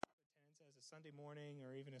Sunday morning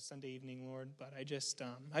or even a Sunday evening, Lord, but I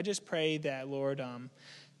just pray that, Lord,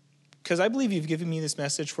 because I believe you've given me this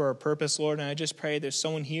message for a purpose, Lord, and I just pray there's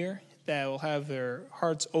someone here that will have their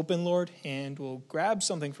hearts open, Lord, and will grab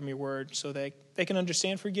something from your word so that they can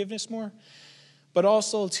understand forgiveness more, but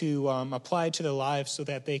also to apply it to their lives so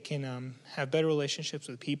that they can have better relationships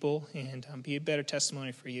with people and be a better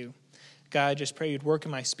testimony for you. God, I just pray you'd work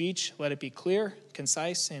in my speech, let it be clear,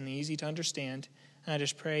 concise, and easy to understand. And I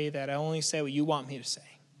just pray that I only say what you want me to say.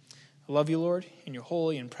 I love you, Lord. In your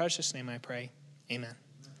holy and precious name I pray. Amen.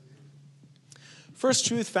 First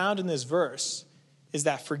truth found in this verse is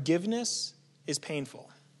that forgiveness is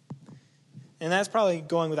painful. And that's probably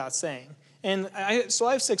going without saying. And so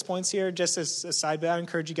I have 6 points here, just as a side, but I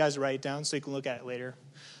encourage you guys to write it down so you can look at it later.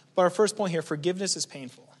 But our first point here, forgiveness is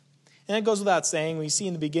painful. And it goes without saying, we see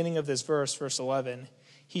in the beginning of this verse, verse 11,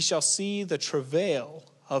 he shall see the travail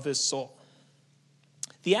of his soul.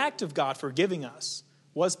 The act of God forgiving us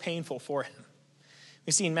was painful for him.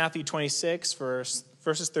 We see in Matthew 26, verses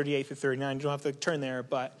 38 through 39. You don't have to turn there,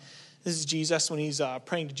 but this is Jesus when he's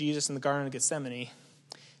praying to Jesus in the Garden of Gethsemane.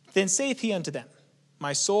 Then saith he unto them,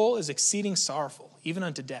 my soul is exceeding sorrowful, even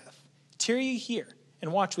unto death. Tarry ye here,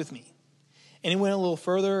 and watch with me. And he went a little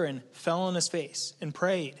further and fell on his face and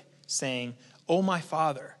prayed, saying, O my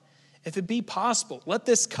Father, if it be possible, let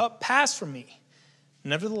this cup pass from me.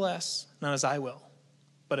 Nevertheless, not as I will,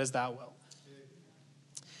 but as thou wilt.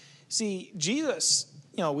 See, Jesus,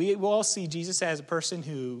 we all see Jesus as a person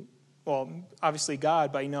who, well, obviously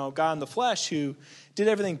God, but God in the flesh who did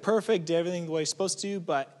everything perfect, did everything the way he's supposed to,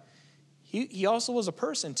 but he also was a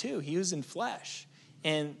person too. He was in flesh.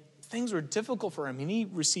 And things were difficult for him. And he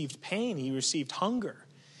received pain. He received hunger.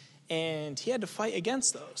 And he had to fight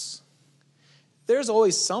against those. There's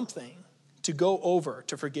always something to go over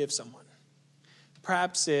to forgive someone.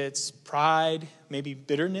 Perhaps it's pride, maybe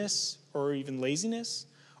bitterness, or even laziness.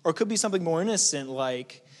 Or it could be something more innocent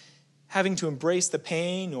like having to embrace the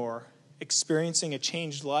pain or experiencing a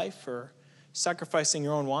changed life or sacrificing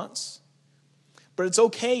your own wants. But it's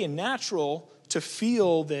okay and natural to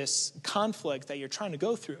feel this conflict that you're trying to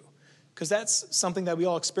go through, because that's something that we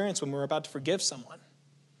all experience when we're about to forgive someone.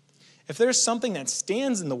 If there's something that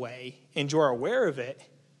stands in the way and you're aware of it,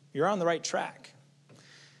 you're on the right track.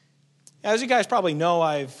 As you guys probably know,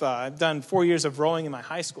 I've done 4 years of rowing in my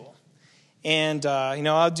high school. And,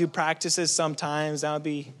 I'll do practices sometimes. I'll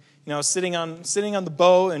be, sitting on the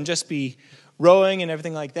boat and just be rowing and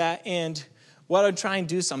everything like that. And what I'd try and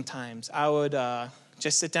do sometimes, I would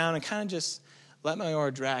just sit down and kind of just let my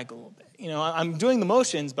oar drag a little bit. I'm doing the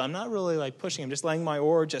motions, but I'm not really pushing. I'm just letting my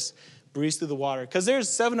oar just breeze through the water. Because there's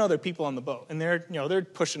 7 other people on the boat, and they're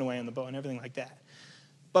pushing away on the boat and everything like that.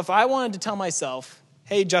 But if I wanted to tell myself,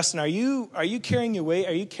 hey, Justin, are you carrying your weight?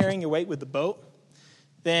 Are you carrying your weight with the boat?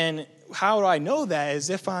 Then how do I know that is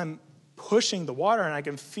if I'm pushing the water and I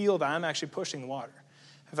can feel that I'm actually pushing the water.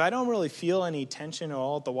 If I don't really feel any tension at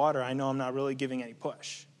all at the water, I know I'm not really giving any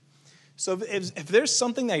push. So if there's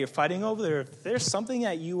something that you're fighting over, if there's something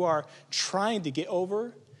that you are trying to get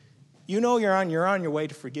over, you're on your way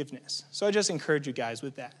to forgiveness. So I just encourage you guys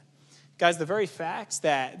with that. Guys, the very facts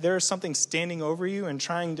that there's something standing over you and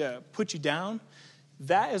trying to put you down,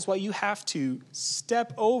 that is what you have to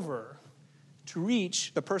step over to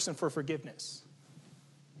reach the person for forgiveness.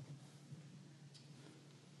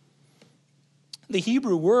 The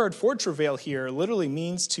Hebrew word for travail here literally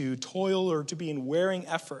means to toil or to be in wearing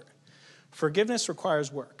effort. Forgiveness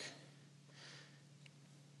requires work.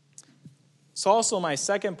 It's also my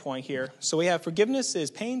second point here. So we have forgiveness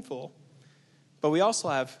is painful, but we also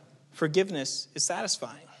have forgiveness is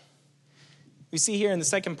satisfying. We see here in the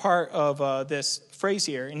second part of this phrase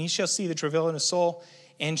here, and he shall see the travail in his soul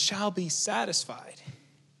and shall be satisfied.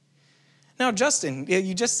 Now, Justin,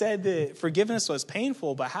 you just said that forgiveness was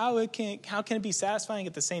painful, but how can it be satisfying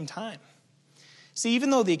at the same time? See, even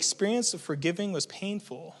though the experience of forgiving was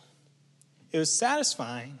painful, it was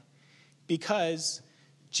satisfying because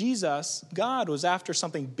Jesus, God, was after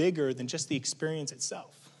something bigger than just the experience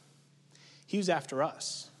itself. He was after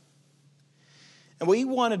us. And he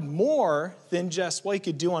wanted more than just what he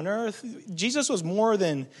could do on earth. Jesus was more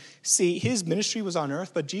than, his ministry was on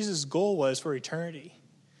earth, but Jesus' goal was for eternity.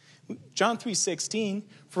 John 3:16,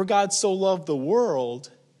 for God so loved the world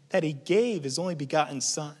that he gave his only begotten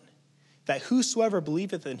Son, that whosoever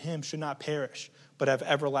believeth in him should not perish, but have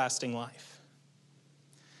everlasting life.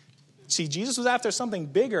 See, Jesus was after something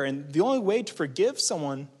bigger, and the only way to forgive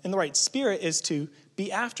someone in the right spirit is to be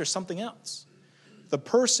after something else. The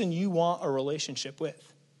person you want a relationship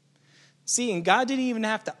with. See, and God didn't even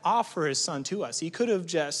have to offer his Son to us. He could have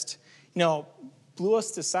just, blew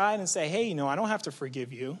us aside and say, hey, I don't have to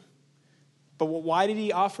forgive you. But why did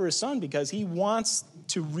he offer his son? Because he wants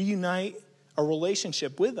to reunite a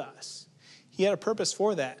relationship with us. He had a purpose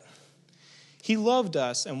for that. He loved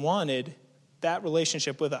us and wanted that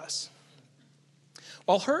relationship with us.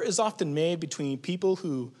 While hurt is often made between people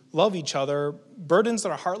who love each other, burdens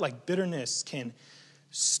in our heart like bitterness can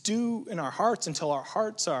stew in our hearts until our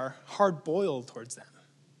hearts are hard-boiled towards them.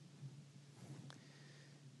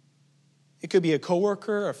 It could be a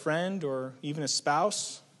coworker, a friend, or even a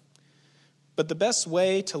spouse. But the best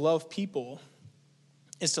way to love people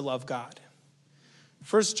is to love God.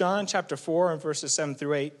 1 John chapter 4 and verses 7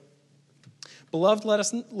 through 8. Beloved, let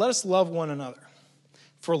us love one another,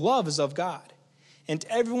 for love is of God. And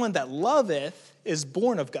everyone that loveth is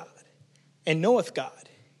born of God, and knoweth God.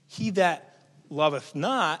 He that loveth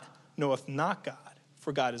not knoweth not God,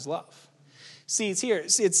 for God is love. See, it's here.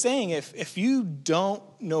 See, it's saying if you don't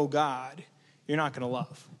know God, you're not going to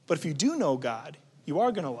love. But if you do know God, you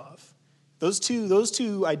are going to love. Those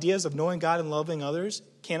two ideas of knowing God and loving others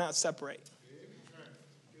cannot separate.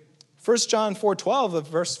 1 John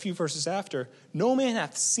 4:12, a few verses after, no man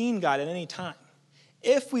hath seen God at any time.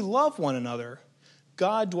 If we love one another,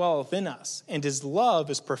 God dwelleth in us, and his love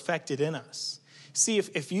is perfected in us. See,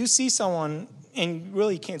 if you see someone, and you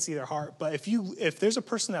really can't see their heart, but if there's a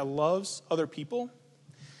person that loves other people,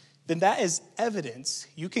 then that is evidence.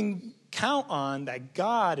 You can count on that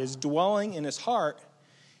God is dwelling in his heart,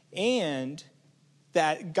 and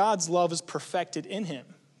that God's love is perfected in him.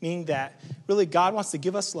 Meaning that really God wants to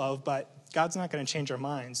give us love, but God's not going to change our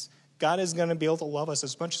minds. God is going to be able to love us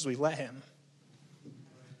as much as we let him.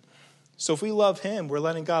 So if we love him, we're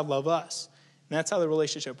letting God love us. And that's how the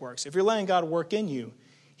relationship works. If you're letting God work in you,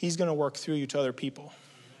 he's going to work through you to other people.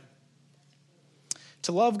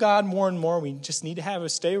 To love God more and more, we just need to have a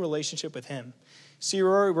steady relationship with him. See,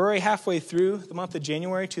 we're already halfway through the month of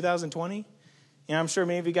January 2020. And I'm sure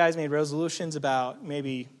many of you guys made resolutions about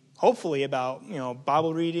hopefully about,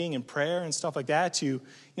 Bible reading and prayer and stuff like that to,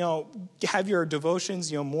 have your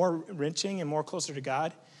devotions, more enriching and more closer to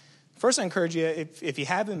God. First, I encourage you, if you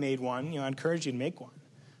haven't made one, I encourage you to make one.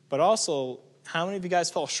 But also, how many of you guys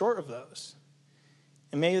fell short of those?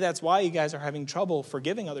 And maybe that's why you guys are having trouble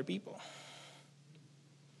forgiving other people.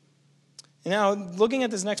 And now, looking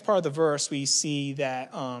at this next part of the verse, we see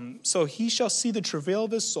that, so he shall see the travail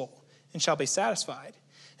of his soul and shall be satisfied.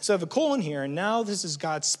 So I have a colon here, and now this is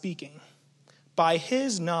God speaking. By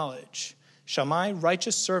his knowledge shall my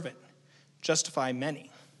righteous servant justify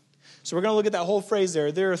many. So we're going to look at that whole phrase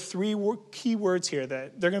there. There are three key words here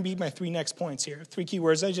that they're going to be my three next points here. Three key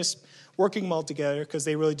words. I just working them all together because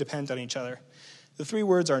they really depend on each other. The three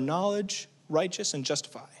words are knowledge, righteous, and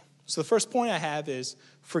justify. So the first point I have is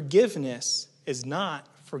forgiveness is not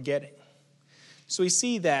forgetting. So we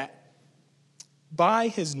see that by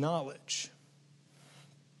his knowledge.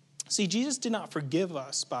 See, Jesus did not forgive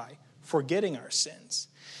us by forgetting our sins.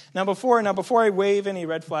 Now, before I wave any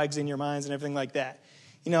red flags in your minds and everything like that,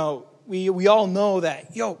 we all know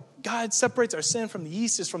that, God separates our sin from the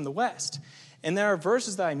east as from the west. And there are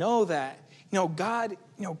verses that I know that,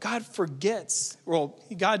 God forgets,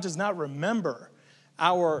 God does not remember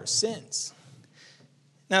our sins.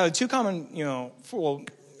 Now, the two common,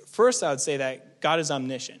 first I would say that God is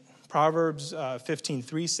omniscient. Proverbs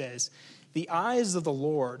 15:3 says, the eyes of the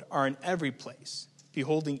Lord are in every place,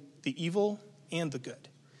 beholding the evil and the good.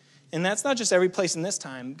 And that's not just every place in this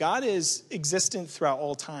time. God is existent throughout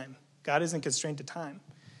all time. God isn't constrained to time.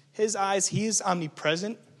 His eyes, he is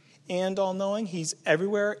omnipresent and all-knowing. He's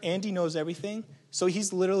everywhere, and he knows everything. So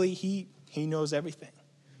he's literally, he knows everything.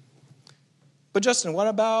 But Justin, what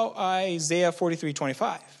about Isaiah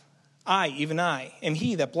 43:25? I, even I, am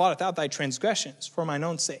he that blotteth out thy transgressions for mine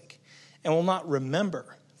own sake, and will not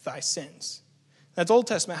remember thy sins. That's Old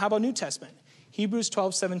Testament. How about New Testament? Hebrews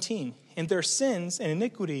 12:17. And their sins and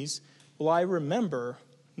iniquities will I remember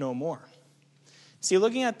no more. See,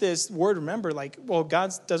 looking at this word remember,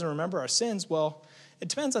 God doesn't remember our sins. Well, it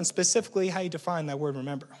depends on specifically how you define that word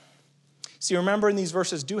remember. See, remember in these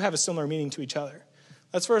verses do have a similar meaning to each other.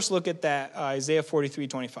 Let's first look at that Isaiah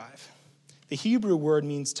 43:25. The Hebrew word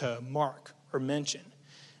means to mark or mention.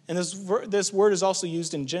 And this word is also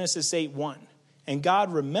used in Genesis 8:1. And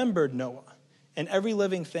God remembered Noah and every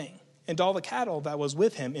living thing and all the cattle that was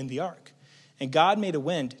with him in the ark. And God made a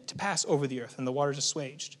wind to pass over the earth, and the waters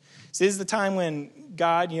assuaged. So this is the time when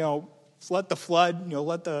God, let the flood,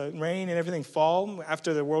 let the rain and everything fall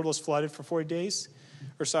after the world was flooded for 40 days.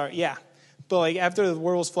 But after the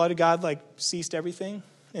world was flooded, God ceased everything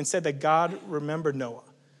and said that God remembered Noah.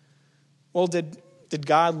 Well, did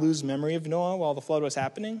God lose memory of Noah while the flood was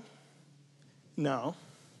happening? No.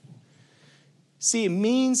 See, it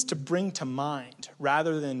means to bring to mind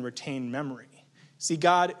rather than retain memory. See,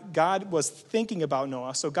 God was thinking about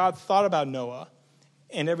Noah, so God thought about Noah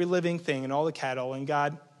and every living thing and all the cattle, and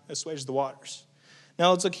God assuaged the waters. Now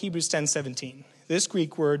let's look at Hebrews 10:17. This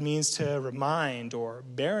Greek word means to remind or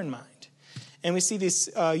bear in mind. And we see this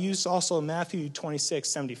used also in Matthew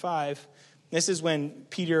 26:75. This is when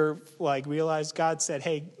Peter realized God said,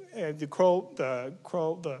 "Hey, the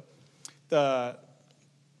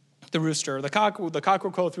rooster, the cock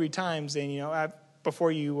will crow 3 times, and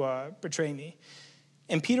before you betray me."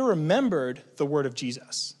 And Peter remembered the word of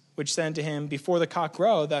Jesus, which said to him, "Before the cock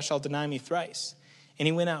crow, thou shalt deny me thrice." And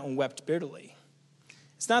he went out and wept bitterly.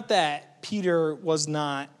 It's not that Peter was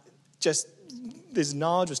not just, his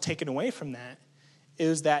knowledge was taken away from that. It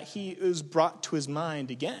was that it was brought to his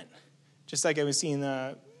mind again. Just like I was seeing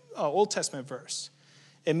the Old Testament verse.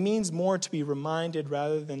 It means more to be reminded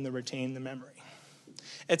rather than to retain the memory.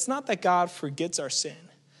 It's not that God forgets our sin,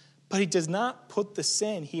 but he does not put the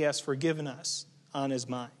sin he has forgiven us on his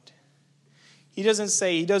mind. He doesn't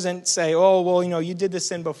say, "Oh, well, you did this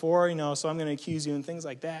sin before, so I'm going to accuse you," and things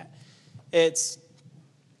like that. It's,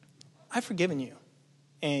 "I've forgiven you,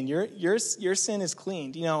 and your sin is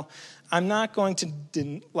cleaned." I'm not going to,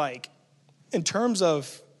 in terms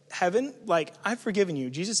of heaven, I've forgiven you.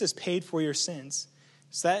 Jesus has paid for your sins.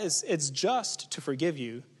 So it's just to forgive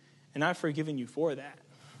you, and I've forgiven you for that.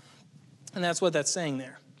 And that's what that's saying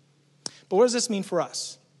there. But what does this mean for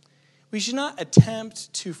us? We should not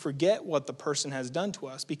attempt to forget what the person has done to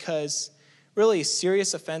us, because really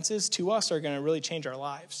serious offenses to us are going to really change our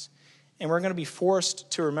lives. And we're going to be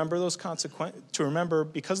forced to remember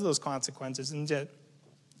because of those consequences, and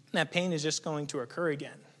that pain is just going to occur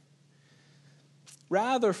again.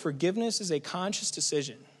 Rather, forgiveness is a conscious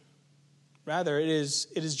decision. Rather, it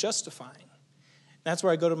is justifying. That's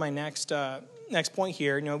where I go to my next point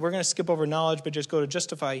here. We're going to skip over knowledge, but just go to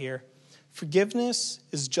justify here. Forgiveness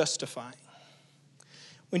is justifying.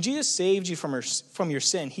 When Jesus saved you from your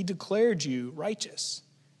sin, he declared you righteous.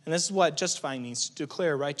 And this is what justifying means, to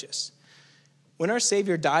declare righteous. When our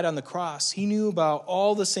Savior died on the cross, he knew about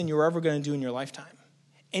all the sin you were ever going to do in your lifetime.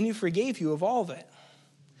 And he forgave you of all of it.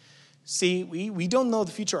 See, we don't know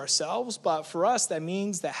the future ourselves, but for us, that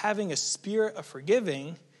means that having a spirit of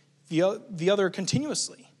forgiving the other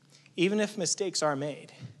continuously, even if mistakes are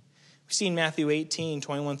made. We see in Matthew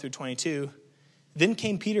 18:21 through 22, "Then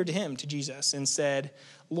came Peter to Jesus, and said,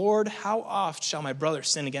 'Lord, how oft shall my brother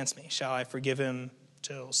sin against me? Shall I forgive him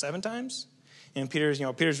till 7 times?'" And Peter's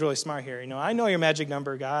really smart here. "I know your magic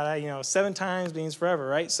number, God. 7 times means forever,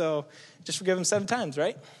 right? So just forgive him 7 times,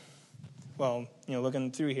 right?" Well,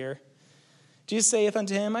 looking through here, Jesus saith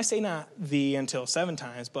unto him, "I say not thee until 7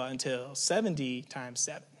 times, but until 70 times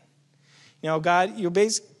 7. God, are you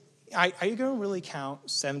going to really count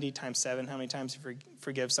 70 times 7, how many times you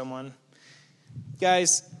forgive someone?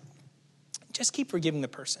 Guys, just keep forgiving the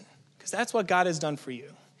person, because that's what God has done for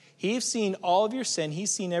you. He's seen all of your sin.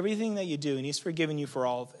 He's seen everything that you do, and he's forgiven you for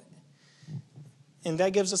all of it. And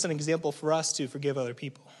that gives us an example for us to forgive other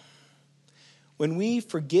people. When we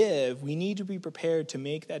forgive, we need to be prepared to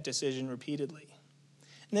make that decision repeatedly.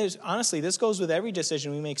 And honestly, this goes with every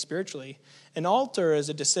decision we make spiritually. An altar is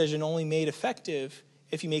a decision only made effective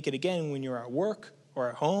if you make it again when you're at work or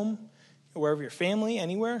at home, or wherever your family,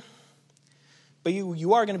 anywhere. But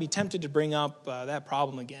you are going to be tempted to bring up that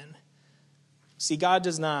problem again. See, God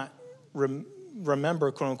does not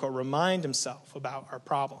remember, quote unquote, remind himself about our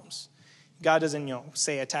problems. God doesn't,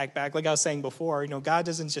 say attack back. Like I was saying before, God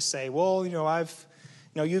doesn't just say, "Well,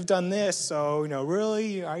 you've done this, so,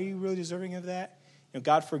 really, are you really deserving of that?"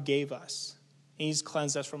 God forgave us. He's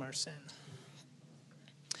cleansed us from our sin.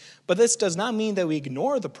 But this does not mean that we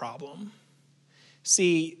ignore the problem.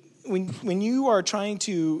 See, when you are trying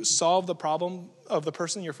to solve the problem of the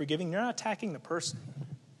person you're forgiving, you're not attacking the person.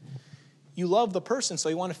 You love the person, so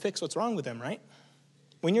you want to fix what's wrong with them, right?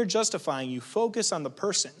 When you're justifying, you focus on the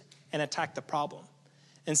person and attack the problem,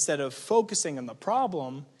 instead of focusing on the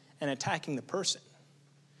problem and attacking the person.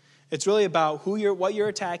 It's really about what you're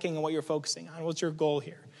attacking and what you're focusing on. What's your goal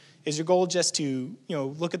here? Is your goal just to,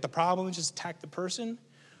 look at the problem and just attack the person?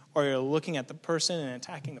 Or you're looking at the person and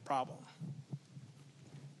attacking the problem?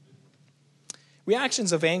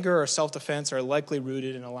 Reactions of anger or self-defense are likely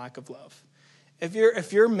rooted in a lack of love.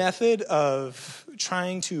 If your method of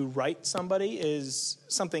trying to right somebody is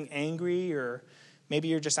something angry, or maybe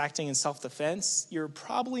you're just acting in self-defense, you're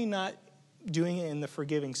probably not doing it in the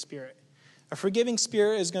forgiving spirit. A forgiving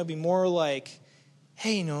spirit is going to be more like,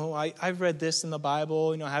 "Hey, I've read this in the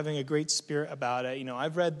Bible, having a great spirit about it.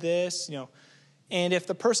 I've read this, And if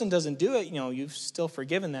the person doesn't do it, you've still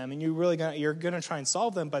forgiven them, and you're going to try and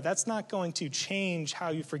solve them, but that's not going to change how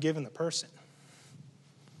you've forgiven the person.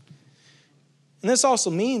 And this also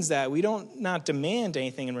means that we don't not demand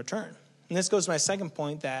anything in return. And this goes to my second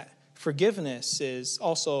point, that forgiveness is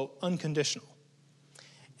also unconditional.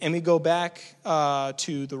 And we go back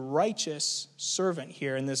to the righteous servant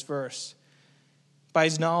here in this verse. By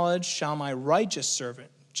his knowledge shall my righteous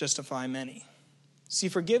servant justify many. See,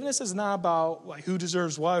 forgiveness is not about who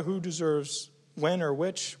deserves what, who deserves when or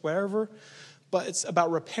which, whatever, but it's about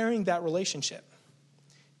repairing that relationship.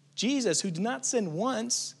 Jesus, who did not sin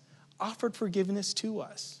once, offered forgiveness to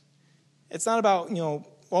us. It's not about,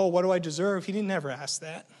 what do I deserve? He didn't ever ask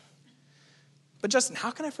that. But Justin,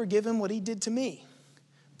 how can I forgive him what he did to me?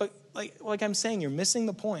 But like I'm saying, you're missing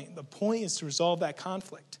the point. The point is to resolve that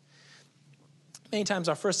conflict. Many times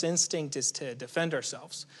our first instinct is to defend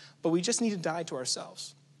ourselves, but we just need to die to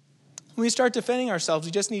ourselves. When we start defending ourselves,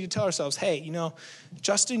 we just need to tell ourselves, hey,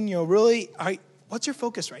 Justin, really, what's your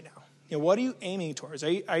focus right now? What are you aiming towards? Are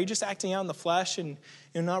you just acting out in the flesh and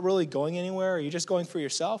you're not really going anywhere? Are you just going for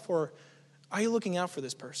yourself? Or are you looking out for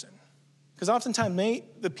this person? Because oftentimes,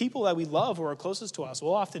 the people that we love who are closest to us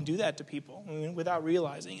will often do that to people without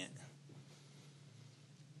realizing it.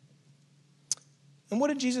 And what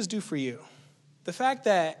did Jesus do for you? The fact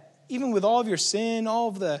that even with all of your sin, all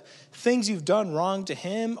of the things you've done wrong to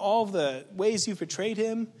him, all of the ways you've betrayed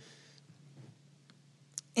him,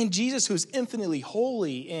 and Jesus, who's infinitely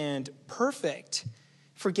holy and perfect,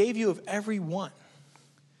 forgave you of every one.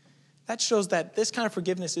 That shows that this kind of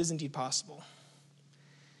forgiveness is indeed possible.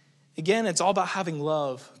 Again, it's all about having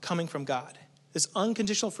love coming from God. This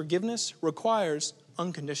unconditional forgiveness requires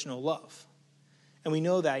unconditional love. And we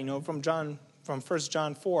know that, from 1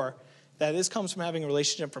 John 4, that this comes from having a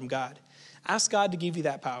relationship from God. Ask God to give you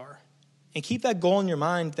that power. And keep that goal in your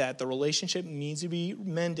mind that the relationship needs to be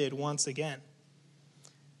mended once again.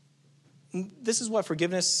 This is what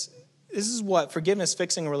forgiveness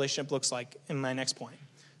fixing a relationship looks like in my next point.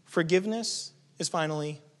 Forgiveness is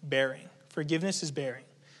finally bearing. Forgiveness is bearing.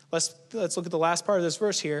 Let's look at the last part of this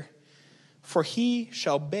verse here. For he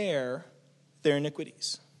shall bear their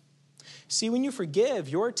iniquities. See, when you forgive,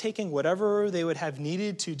 you're taking whatever they would have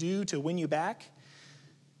needed to do to win you back.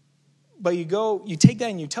 But you take that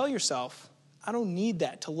and you tell yourself, I don't need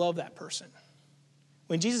that to love that person.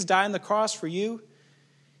 When Jesus died on the cross for you,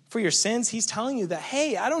 for your sins, he's telling you that,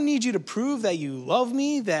 hey, I don't need you to prove that you love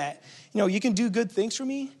me, that you can do good things for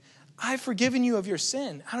me. I've forgiven you of your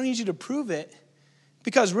sin. I don't need you to prove it.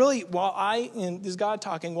 Because really, and this is God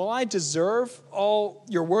talking, while I deserve all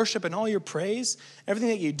your worship and all your praise, everything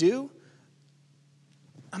that you do,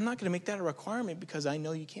 I'm not going to make that a requirement because I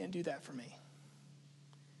know you can't do that for me.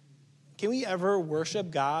 Can we ever worship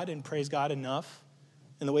God and praise God enough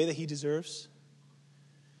in the way that he deserves?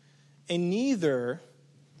 And neither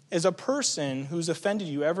is a person who's offended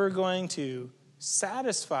you ever going to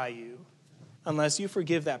satisfy you unless you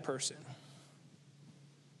forgive that person.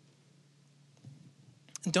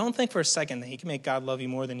 And don't think for a second that he can make God love you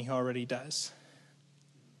more than he already does.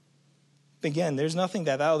 Again, there's nothing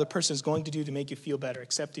that other person is going to do to make you feel better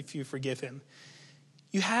except if you forgive him.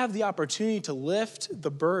 You have the opportunity to lift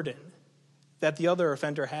the burden that the other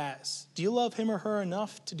offender has. Do you love him or her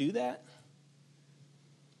enough to do that?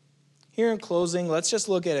 Here in closing, let's just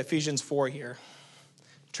look at Ephesians 4 here.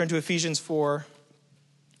 Turn to Ephesians 4.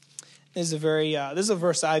 This is a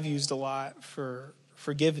verse I've used a lot for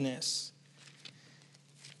forgiveness.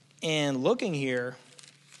 And looking here,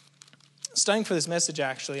 studying for this message,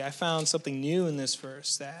 actually, I found something new in this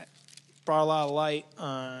verse that brought a lot of light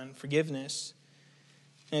on forgiveness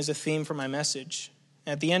and is a theme for my message.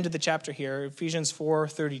 At the end of the chapter here, Ephesians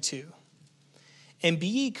 4:32. And be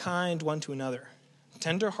ye kind one to another,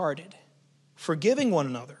 tender-hearted, forgiving one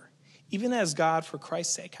another, even as God for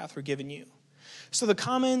Christ's sake hath forgiven you. So the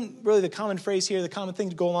common phrase here, the common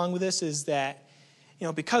thing to go along with this is that,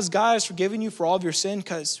 because God has forgiven you for all of your sin,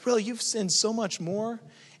 because really you've sinned so much more,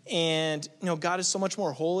 and God is so much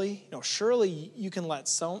more holy. Surely you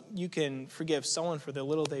can forgive someone for the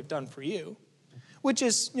little they've done for you, which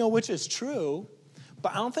is true.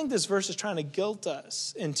 But I don't think this verse is trying to guilt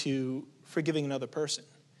us into forgiving another person.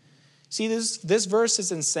 See, this verse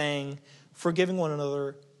isn't saying forgiving one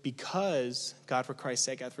another because God for Christ's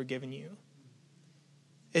sake hath forgiven you.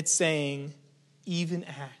 It's saying even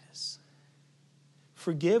as.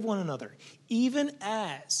 Forgive one another, even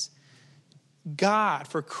as God,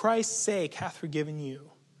 for Christ's sake, hath forgiven you.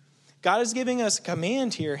 God is giving us a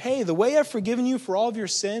command here. Hey, the way I've forgiven you for all of your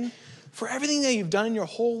sin, for everything that you've done in your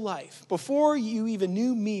whole life. Before you even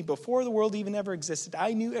knew me, before the world even ever existed,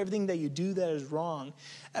 I knew everything that you do that is wrong.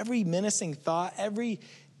 Every menacing thought, every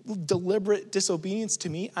deliberate disobedience to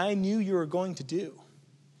me, I knew you were going to do.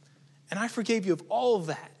 And I forgave you of all of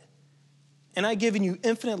that. And I've given you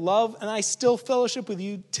infinite love, and I still fellowship with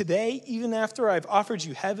you today, even after I've offered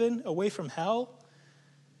you heaven away from hell.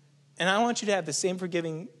 And I want you to have the same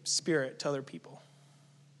forgiving spirit to other people.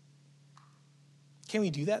 Can we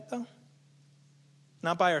do that, though?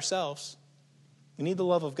 Not by ourselves. We need the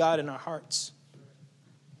love of God in our hearts.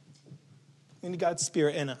 We need God's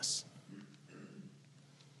Spirit in us.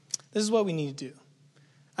 This is what we need to do.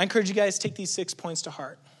 I encourage you guys to take these 6 points to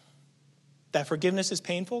heart. That forgiveness is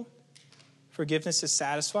painful. Forgiveness is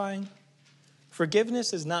satisfying.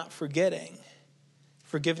 Forgiveness is not forgetting.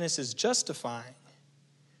 Forgiveness is justifying.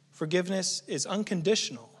 Forgiveness is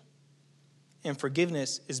unconditional. And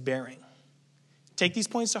forgiveness is bearing. Take these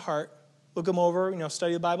points to heart. Look them over,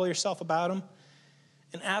 study the Bible yourself about them.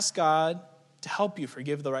 And ask God to help you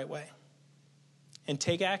forgive the right way. And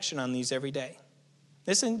take action on these every day.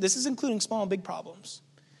 This is including small and big problems.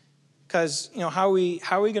 Because, how are we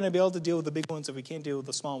going to be able to deal with the big ones if we can't deal with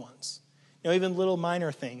the small ones? Even little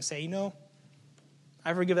minor things. Say,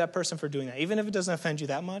 I forgive that person for doing that. Even if it doesn't offend you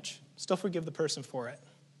that much, still forgive the person for it.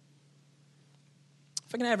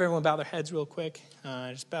 If I can have everyone bow their heads real quick.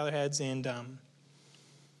 Just bow their heads and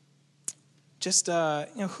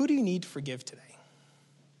who do you need to forgive today?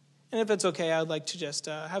 And if it's okay, I'd like to just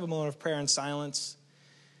have a moment of prayer and silence.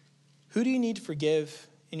 Who do you need to forgive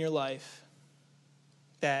in your life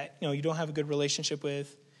that you don't have a good relationship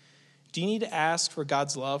with? Do you need to ask for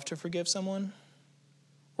God's love to forgive someone?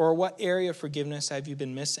 Or what area of forgiveness have you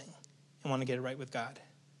been missing and want to get it right with God?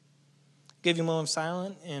 I'll give you a moment of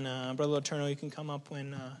silence, and Brother Letourneau, you can come up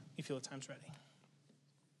when you feel the time's ready.